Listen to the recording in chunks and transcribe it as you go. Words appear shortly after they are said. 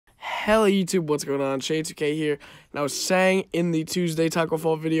Hello YouTube, what's going on? Shaney 2K here, and I was saying in the Tuesday Taco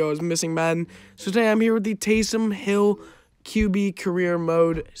Fall video I was missing Madden, so today I'm here with the Taysom Hill QB Career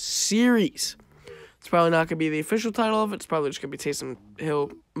Mode Series. It's probably not going to be the official title of it, it's probably just going to be Taysom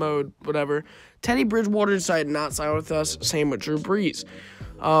Hill Mode, whatever. Teddy Bridgewater decided not to sign with us, same with Drew Brees.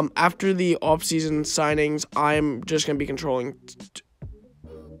 After the offseason signings, I'm just going to be controlling.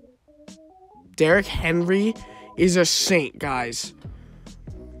 Derrick Henry is a saint, guys.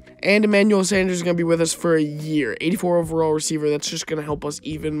 And Emmanuel Sanders is going to be with us for a year. 84 overall receiver. That's just going to help us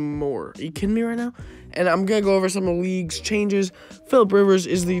even more. Are you kidding me right now? And I'm going to go over some of the league's changes. Phillip Rivers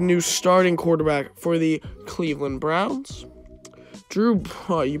is the new starting quarterback for the Cleveland Browns. You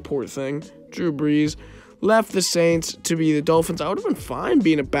poor thing. Drew Brees left the Saints to be the Dolphins. I would have been fine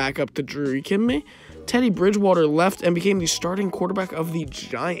being a backup to Drew. Are you kidding me? Teddy Bridgewater left and became the starting quarterback of the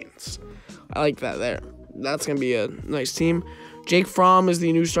Giants. I like that there. That's going to be a nice team. Jake Fromm is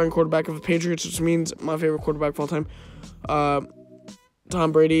the new starting quarterback of the Patriots, which means my favorite quarterback of all time.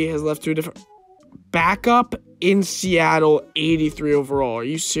 Tom Brady has left to a different backup in Seattle, 83 overall. Are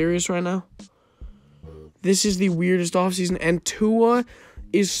you serious right now? This is the weirdest offseason. And Tua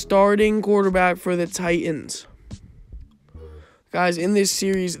is starting quarterback for the Titans. Guys, in this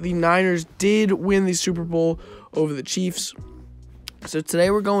series, the Niners did win the Super Bowl over the Chiefs. So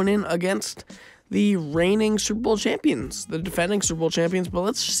today we're going in against the reigning Super Bowl champions, the defending Super Bowl champions. But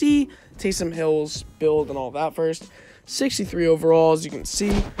let's see Taysom Hill's build and all that first. 63 overall, as you can see.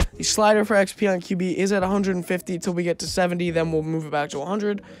 The slider for XP on QB is at 150 till we get to 70. Then we'll move it back to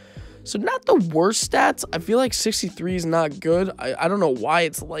 100. So not the worst stats. I feel like 63 is not good. I don't know why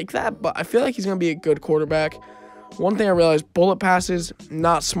it's like that, but I feel like he's going to be a good quarterback. One thing I realized, bullet passes,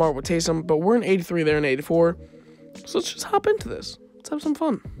 not smart with Taysom, but we're in 83, they're in 84. So let's just hop into this. Let's have some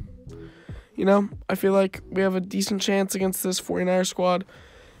fun. You know, I feel like we have a decent chance against this 49er squad.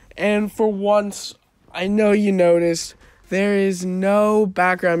 And for once, I know you noticed, there is no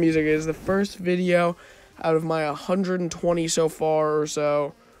background music. It is the first video out of my 120 so far or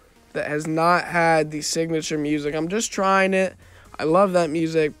so that has not had the signature music. I'm just trying it. I love that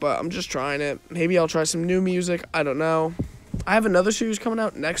music, but I'm just trying it. Maybe I'll try some new music. I don't know. I have another series coming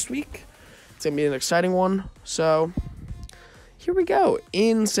out next week. It's going to be an exciting one. So here we go,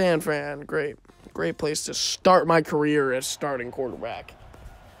 in San Fran. Great place to start my career as starting quarterback.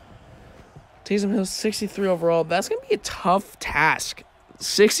 Taysom Hill, 63 overall. That's going to be a tough task.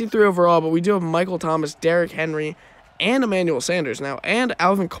 63 overall, but we do have Michael Thomas, Derrick Henry, and Emmanuel Sanders now, and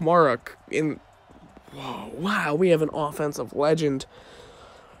Alvin Kamara in. Whoa, wow, we have an offensive legend.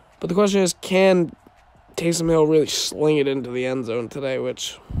 But the question is, can Taysom Hill really sling it into the end zone today,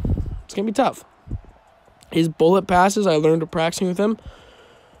 which it's going to be tough. His bullet passes, I learned to practicing with him,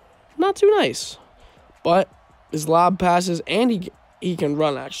 not too nice. But his lob passes, and he can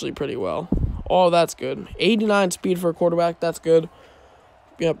run actually pretty well. Oh, that's good. 89 speed for a quarterback, that's good.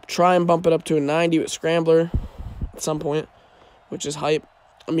 Yep, try and bump it up to a 90 with Scrambler at some point, which is hype.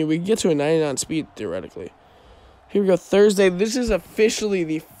 I mean, we can get to a 99 speed, theoretically. Here we go, Thursday. This is officially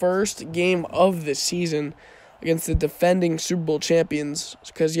the first game of the season against the defending Super Bowl champions.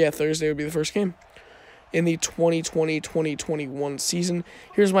 Because, yeah, Thursday would be the first game in the 2020-2021 season.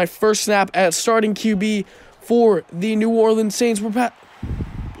 Here's my first snap at starting QB for the New Orleans Saints. Are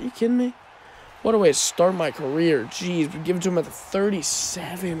you kidding me? What a way to start my career. Jeez, we give it to him at the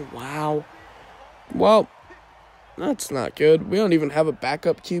 37. Wow. Well, that's not good. We don't even have a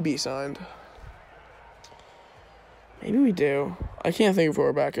backup QB signed. Maybe we do. I can't think of who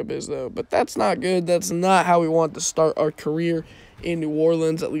our backup is, though. But that's not good. That's not how we want to start our career in New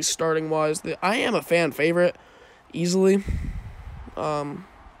Orleans, at least starting-wise. I am a fan favorite, easily. Yeah,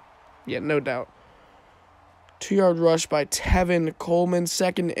 no doubt. 2-yard rush by Tevin Coleman.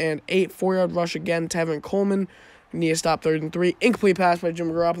 2nd and 8. 4-yard rush again, Tevin Coleman. Need to stop 3rd and 3. Incomplete pass by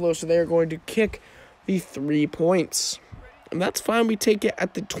Jimmy Garoppolo, so they're going to kick the 3 points. And that's fine. We take it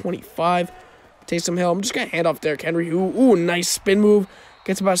at the 25. Taysom Hill. I'm just going to hand off Derrick Henry. Ooh, nice spin move.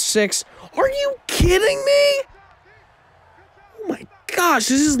 Gets about 6. Are you kidding me? Oh, my gosh.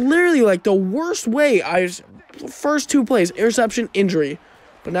 This is literally like the worst way. First 2 plays, interception, injury.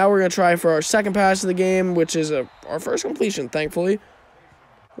 But now we're going to try for our second pass of the game, which is our first completion, thankfully.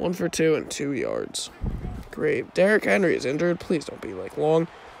 1 for 2 and 2 yards. Great. Derrick Henry is injured. Please don't be, long.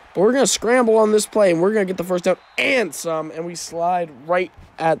 But we're going to scramble on this play, and we're going to get the first down and some. And we slide right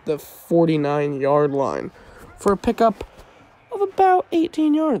at the 49-yard line for a pickup of about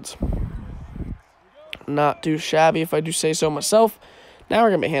 18 yards. Not too shabby, if I do say so myself. Now we're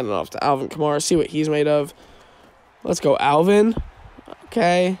going to be handing off to Alvin Kamara, see what he's made of. Let's go, Alvin.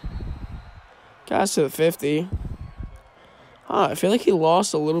 Okay. Got us to the 50. I feel like he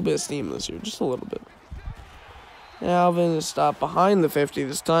lost a little bit of steam this year. Just a little bit. Alvin is stopped behind the 50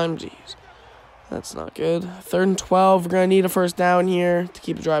 this time. Jeez. That's not good. 3rd and 12. We're going to need a first down here to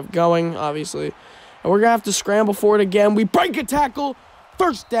keep the drive going, obviously. And we're going to have to scramble for it again. We break a tackle.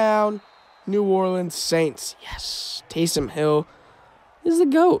 First down. New Orleans Saints. Yes. Taysom Hill is the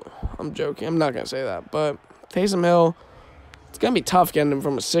GOAT. I'm joking. I'm not going to say that. But Taysom Hill, it's going to be tough getting him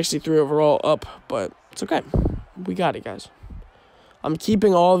from a 63 overall up. But it's okay. We got it, guys. I'm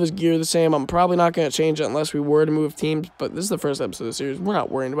keeping all of his gear the same. I'm probably not going to change it unless we were to move teams. But this is the first episode of the series. We're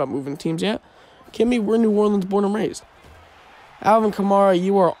not worrying about moving teams yet. Kidding me? We're New Orleans born and raised. Alvin Kamara,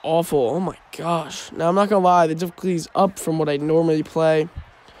 you are awful. Oh, my gosh. Now, I'm not going to lie. The difficulty is up from what I normally play.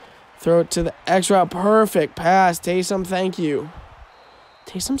 Throw it to the X route. Perfect pass. Taysom, thank you.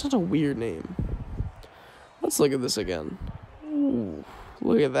 Taysom's such a weird name. Let's look at this again. Ooh,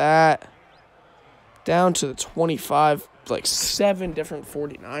 look at that. Down to the 25. Like 7 different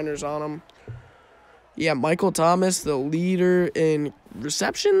 49ers on him. Yeah, Michael Thomas, the leader in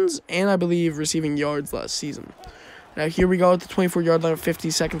receptions and I believe receiving yards last season. Now here we go at the 24-yard line with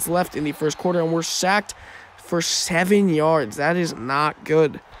 50 seconds left in the first quarter, and we're sacked for 7 yards. That is not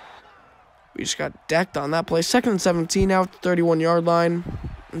good. We just got decked on that play. 2nd and 17 now at the 31-yard line.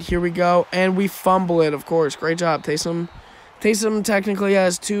 And here we go, and we fumble it, of course. Great job, Taysom. Taysom technically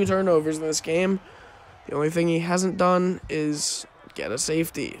has 2 turnovers in this game. The only thing he hasn't done is get a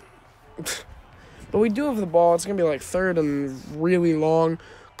safety. But we do have the ball. It's going to be like 3rd and really long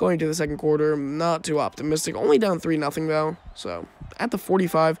going to the second quarter. I'm not too optimistic. Only down 3-0 though. So at the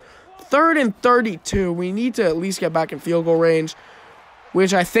 45, 3rd and 32. We need to at least get back in field goal range,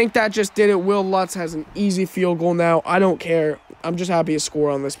 which I think that just did it. Will Lutz has an easy field goal now. I don't care. I'm just happy to score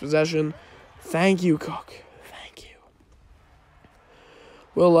on this possession. Thank you, Cook. Thank you.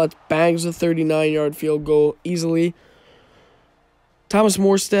 Will Lutz bangs a 39-yard field goal easily. Thomas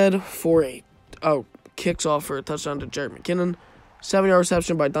Morstead for a kicks off for a touchdown to Jared McKinnon. 7-yard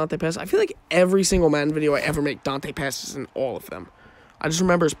reception by Dante Pass. I feel like every single Madden video I ever make, Dante Pass is in all of them. I just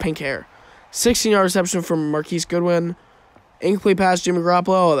remember his pink hair. 16-yard reception from Marquise Goodwin. Incomplete pass, Jimmy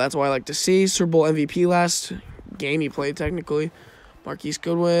Garoppolo. That's what I like to see. Super Bowl MVP last game he played, technically. Marquise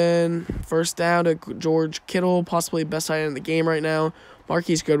Goodwin. First down to George Kittle. Possibly best tight end in the game right now.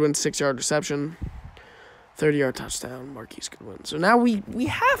 Marquise Goodwin, 6-yard reception. 30-yard touchdown, Marquise Goodwin. So now we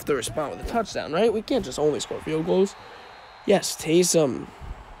have to respond with a touchdown, right? We can't just only score field goals. Yes, Taysom.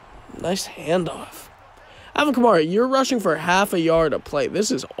 Nice handoff. Alvin Kamara, you're rushing for half a yard a play.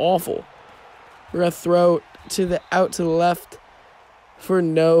 This is awful. We're going to throw out to the left for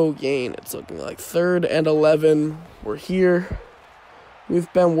no gain. It's looking like 3rd and 11. We're here.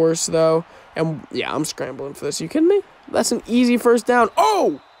 We've been worse, though. And, yeah, I'm scrambling for this. You kidding me? That's an easy first down.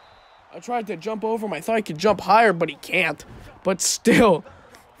 Oh! I tried to jump over him. I thought he could jump higher, but he can't. But still,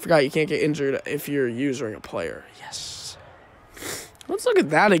 I forgot you can't get injured if you're using a player. Yes. Let's look at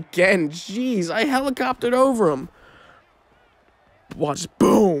that again. Jeez, I helicoptered over him. Watch,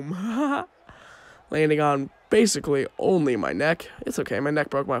 boom. Landing on basically only my neck. It's okay. My neck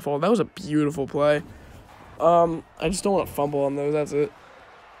broke my fall. That was a beautiful play. I just don't want to fumble on those. That's it.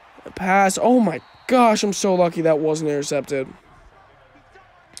 A pass. Oh, my gosh. I'm so lucky that wasn't intercepted.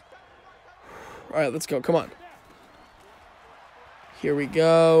 All right, let's go. Come on. Here we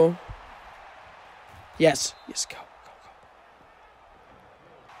go. Yes. Yes, go.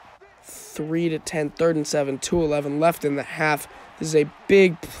 3-10, 3rd and 7, 2:11 left in the half. This is a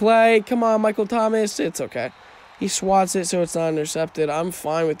big play. Come on, Michael Thomas. It's okay. He swats it so it's not intercepted. I'm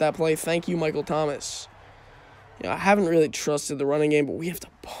fine with that play. Thank you, Michael Thomas. I haven't really trusted the running game, but we have to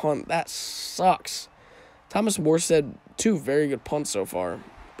punt. That sucks. Thomas Morstead, 2 very good punts so far,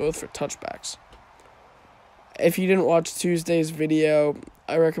 both for touchbacks. If you didn't watch Tuesday's video,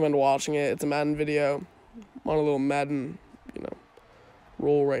 I recommend watching it. It's a Madden video. I'm on a little Madden,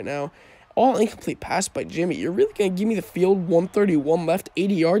 roll right now. All incomplete pass by Jimmy. You're really going to give me the field, 131 left,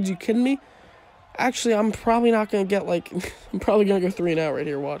 80 yards? You kidding me? Actually, I'm probably not going to get, I'm probably going to go 3 and out right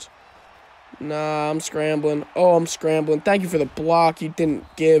here. Watch. Nah, I'm scrambling. Oh, I'm scrambling. Thank you for the block you didn't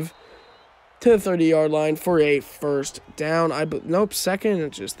give to the 30-yard line for a first down. Nope, 2nd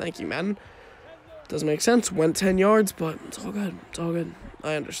inches. Thank you, Madden. Doesn't make sense. Went 10 yards, but it's all good. It's all good.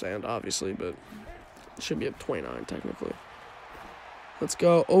 I understand, obviously, but it should be at 29, technically. Let's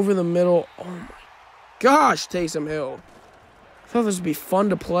go over the middle. Oh, my gosh, Taysom Hill. I thought this would be fun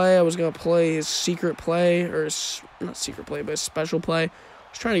to play. I was going to play his secret play, or his, not secret play, but his special play. I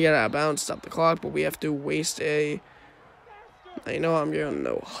was trying to get out of bounds, stop the clock, but we have to waste I'm going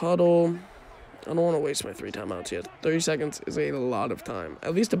no huddle. I don't want to waste my 3 timeouts yet. 30 seconds is a lot of time.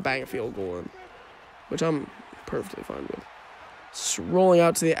 At least to bang a field goal in, which I'm perfectly fine with. It's rolling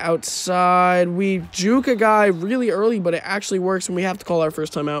out to the outside. We juke a guy really early, but it actually works, and we have to call our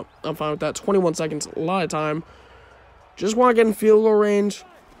first timeout. I'm fine with that. 21 seconds, a lot of time. Just want to get in field goal range.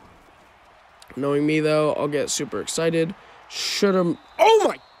 Knowing me, though, I'll get super excited. Should have... Oh,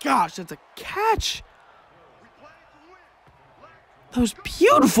 my gosh, that's a catch. That was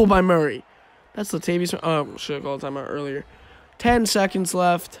beautiful by Murray. That's Latavius. Oh, should have called timeout earlier. 10 seconds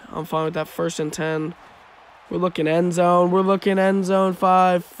left. I'm fine with that. 1st and 10. We're looking end zone. We're looking end zone.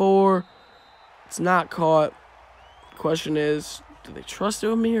 5, 4. It's not caught. Question is, do they trust it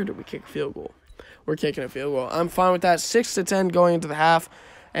with me or do we kick a field goal? We're kicking a field goal. I'm fine with that. 6 to 10 going into the half.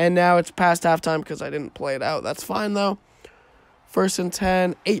 And now it's past halftime because I didn't play it out. That's fine, though. 1st and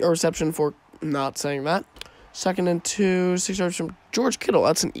 10. 8-yard reception for not saying that. 2nd and 2. 6 yards from George Kittle.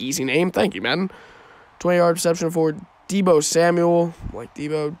 That's an easy name. Thank you, man. 20-yard reception for Deebo Samuel. Like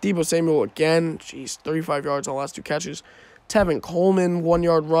Deebo. Deebo Samuel again. Jeez, 35 yards on the last 2 catches. Tevin Coleman,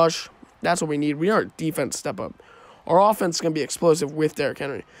 1-yard rush. That's what we need. We need our defense step up. Our offense is going to be explosive with Derrick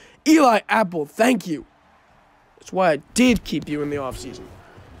Henry. Eli Apple, thank you. That's why I did keep you in the offseason.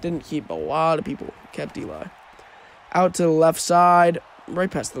 Didn't keep a lot of people. Kept Eli. Out to the left side.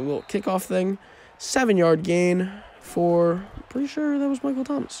 Right past the little kickoff thing. 7-yard gain for... Pretty sure that was Michael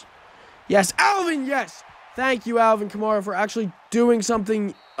Thomas. Yes, Alvin, yes. Thank you, Alvin Kamara, for actually doing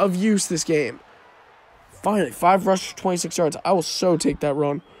something of use this game. Finally, 5 rushes, 26 yards. I will so take that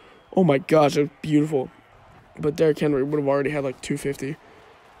run. Oh, my gosh, that was beautiful. But Derrick Henry would have already had, like, 250.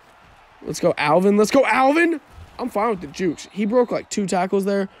 Let's go, Alvin. Let's go, Alvin. I'm fine with the jukes. He broke, like, 2 tackles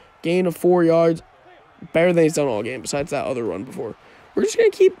there. Gain of 4 yards. Better than he's done all game, besides that other run before. We're just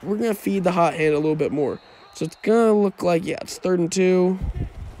going to keep... We're going to feed the hot hand a little bit more. So it's going to look like, yeah, it's 3rd and 2.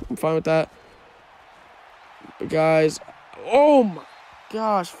 I'm fine with that. But guys, oh my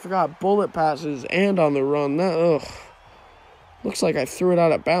gosh, forgot bullet passes and on the run. That, looks like I threw it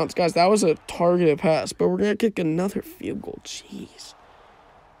out of bounds. Guys, that was a targeted pass, but we're going to kick another field goal. Jeez.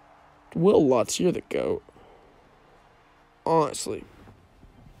 Will Lutz, you're the GOAT. Honestly.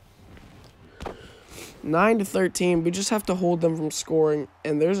 9 to 13. We just have to hold them from scoring,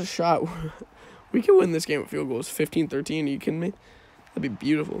 and there's a shot. We can win this game with field goals. 15-13, are you kidding me? That'd be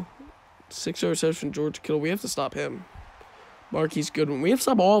beautiful. 6-yard reception, George Kittle. We have to stop him. Marquise Goodwin. We have to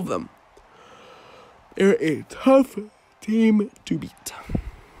stop all of them. They're a tough team to beat.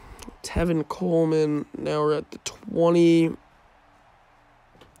 Tevin Coleman. Now we're at the 20.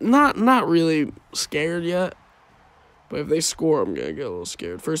 Not really scared yet. But if they score, I'm going to get a little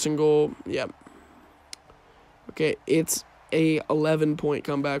scared. 1st and goal. Yep. Okay, it's a 11-point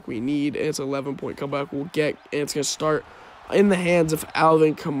comeback we need. And it's an 11-point comeback we'll get. And it's going to start in the hands of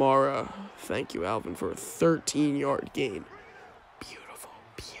Alvin Kamara. Thank you, Alvin, for a 13-yard gain. Beautiful,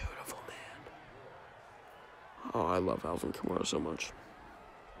 beautiful, man. Oh, I love Alvin Kamara so much.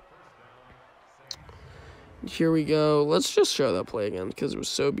 Here we go. Let's just show that play again because it was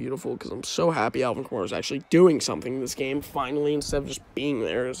so beautiful, because I'm so happy Alvin Kamara is actually doing something in this game, finally, instead of just being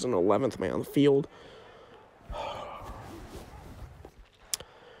there as an 11th man on the field.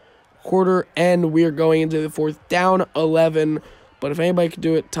 Quarter end, we are going into the 4th, down 11. But if anybody could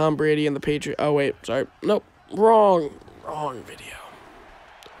do it, Tom Brady and the Patriots. Oh, wait, sorry. Nope, wrong video.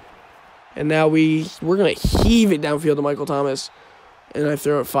 And now we're going to heave it downfield to Michael Thomas. And I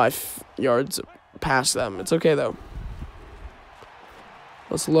throw it 5 yards past them. It's okay, though.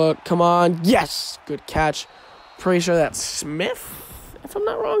 Let's look. Come on. Yes, good catch. Pretty sure that's Smith, if I'm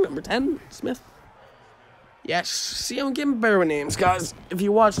not wrong. Number 10, Smith. Yes, see, I'm getting better with names, guys. If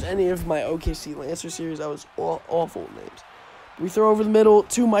you watched any of my OKC Lancer series, I was awful with names. We throw over the middle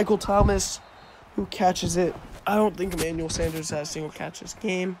to Michael Thomas, who catches it. I don't think Emmanuel Sanders has a single catch this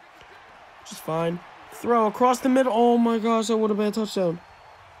game, which is fine. Throw across the middle. Oh, my gosh, that would have been a touchdown.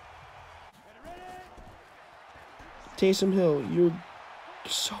 Taysom Hill, you're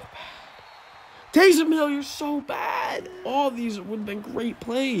so bad. Taysom Hill, you're so bad. All these would have been great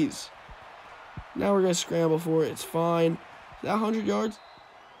plays. Now we're going to scramble for it. It's fine. Is that 100 yards?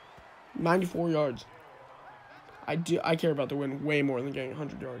 94 yards. I care about the win way more than getting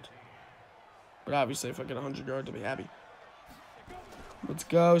 100 yards. But obviously, if I get 100 yards, I'll be happy. Let's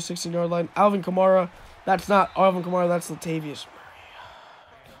go. 16-yard line. Alvin Kamara. That's not Alvin Kamara. That's Latavius Murray.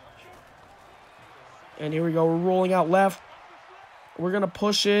 And here we go. We're rolling out left. We're going to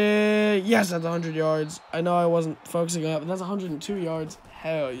push it. Yes, that's 100 yards. I know I wasn't focusing on it, but that's 102 yards.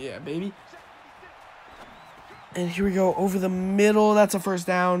 Hell yeah, baby. And here we go, over the middle. That's a 1st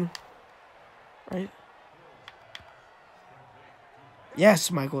down. Right?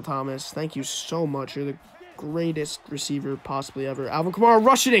 Yes, Michael Thomas. Thank you so much. You're the greatest receiver possibly ever. Alvin Kamara,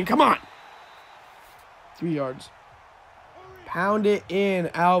 rush it in. Come on. 3 yards. Pound it in,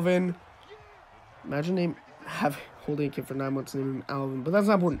 Alvin. Imagine holding a kid for 9 months and naming him Alvin, but that's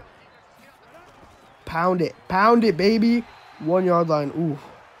not important. Pound it, baby. 1 yard line. Ooh.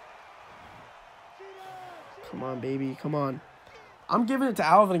 Come on, baby. Come on. I'm giving it to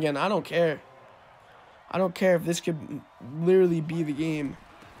Alvin again. I don't care. I don't care if this could literally be the game.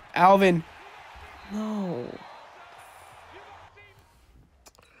 Alvin. No.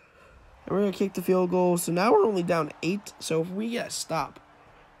 And we're going to kick the field goal. So now we're only down 8. So if we get a stop,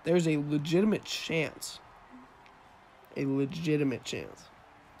 there's a legitimate chance. A legitimate chance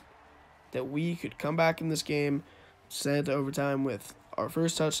that we could come back in this game, send it to overtime with our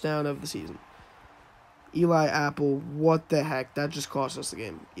first touchdown of the season. Eli Apple, what the heck? That just cost us the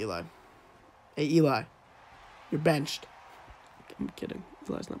game, Eli. Hey, Eli, you're benched. I'm kidding.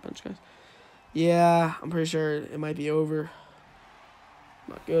 Eli's not benched, guys. Yeah, I'm pretty sure it might be over.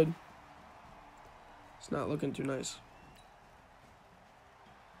 Not good. It's not looking too nice.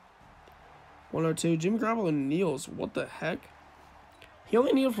 102. Jimmy Garoppolo kneels. What the heck? He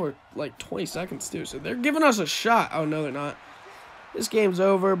only kneeled for like 20 seconds, too. So they're giving us a shot. Oh, no, they're not. This game's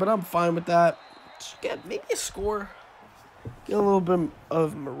over, but I'm fine with that. Just get maybe a score. Get a little bit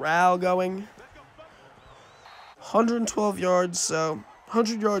of morale going. 112 yards, so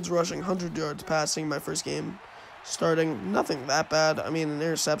 100 yards rushing, 100 yards passing my first game. Starting, nothing that bad. I mean, an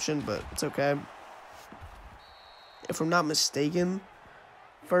interception, but it's okay. If I'm not mistaken,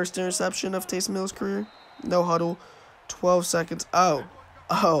 first interception of Taysom Hill's career. No huddle. 12 seconds. I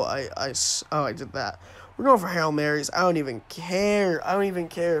did that. We're going for Hail Marys. I don't even care. I don't even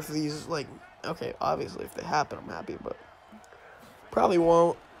care if these, like, okay, obviously, if they happen, I'm happy, but probably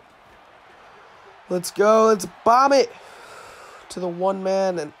won't. Let's go. Let's bomb it to the one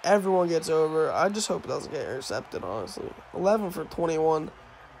man, and everyone gets over. I just hope it doesn't get intercepted, honestly. 11 for 21.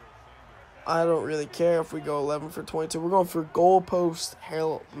 I don't really care if we go 11 for 22. We're going for goalpost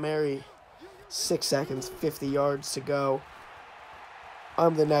Hail Mary. 6 seconds, 50 yards to go.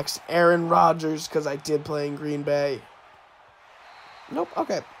 I'm the next Aaron Rodgers because I did play in Green Bay. Nope,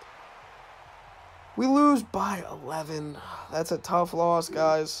 okay. We lose by 11. That's a tough loss,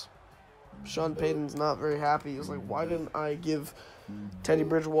 guys. Sean Payton's not very happy. He's like, why didn't I give Teddy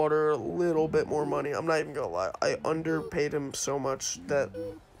Bridgewater a little bit more money? I'm not even going to lie. I underpaid him so much that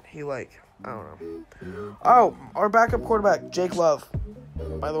he, like, I don't know. Oh, our backup quarterback, Jake Love.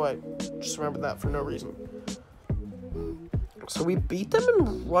 By the way, just remember that for no reason. So we beat them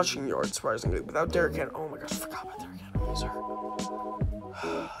in rushing yards, surprisingly, without Derrick Henry. Oh my gosh, I forgot about Derrick Henry. He's hurt.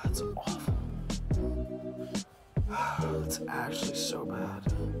 That's awful. That's actually so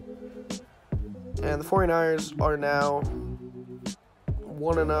bad. And the 49ers are now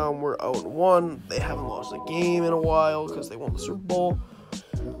 1-0. We're 0-1. They haven't lost a game in a while because they won the Super Bowl.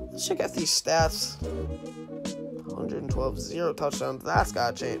 Let's check out these stats. 112, 0 touchdowns. That's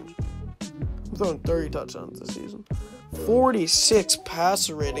got to change. I'm throwing 30 touchdowns this season. 46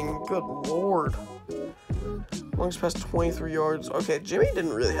 passer rating. Good lord. Longest pass 23 yards. Okay, Jimmy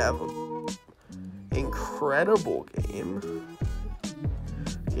didn't really have an incredible game.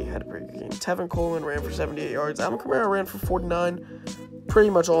 He had a pretty good game. Tevin Coleman ran for 78 yards. Alvin Kamara ran for 49. Pretty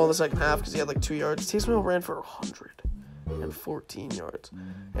much all in the second half because he had like 2 yards. Taysom Hill ran for 114 yards.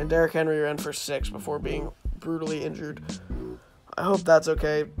 And Derrick Henry ran for 6 before being brutally injured. I hope that's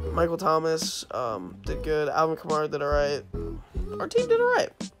okay. Michael Thomas did good. Alvin Kamara did alright. Our team did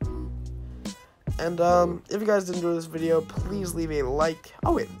alright. And if you guys did enjoy this video, please leave a like.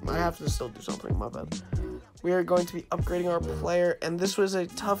 Oh wait, I have to still do something. My bad. We are going to be upgrading our player, and this was a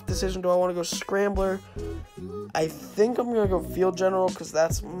tough decision. Do I want to go scrambler? I think I'm going to go field general because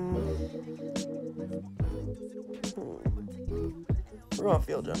that's... We're going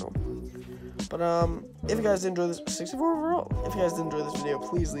field general. But if you guys did enjoy this, 64 overall. If you guys did enjoy this video,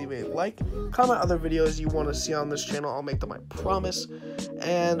 please leave a like. Comment other videos you want to see on this channel. I'll make them, I promise.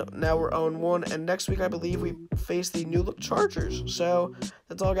 And now we're 0-1, and next week I believe we face the New Look Chargers. So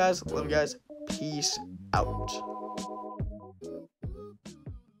that's all, guys. Love you guys. Peace out.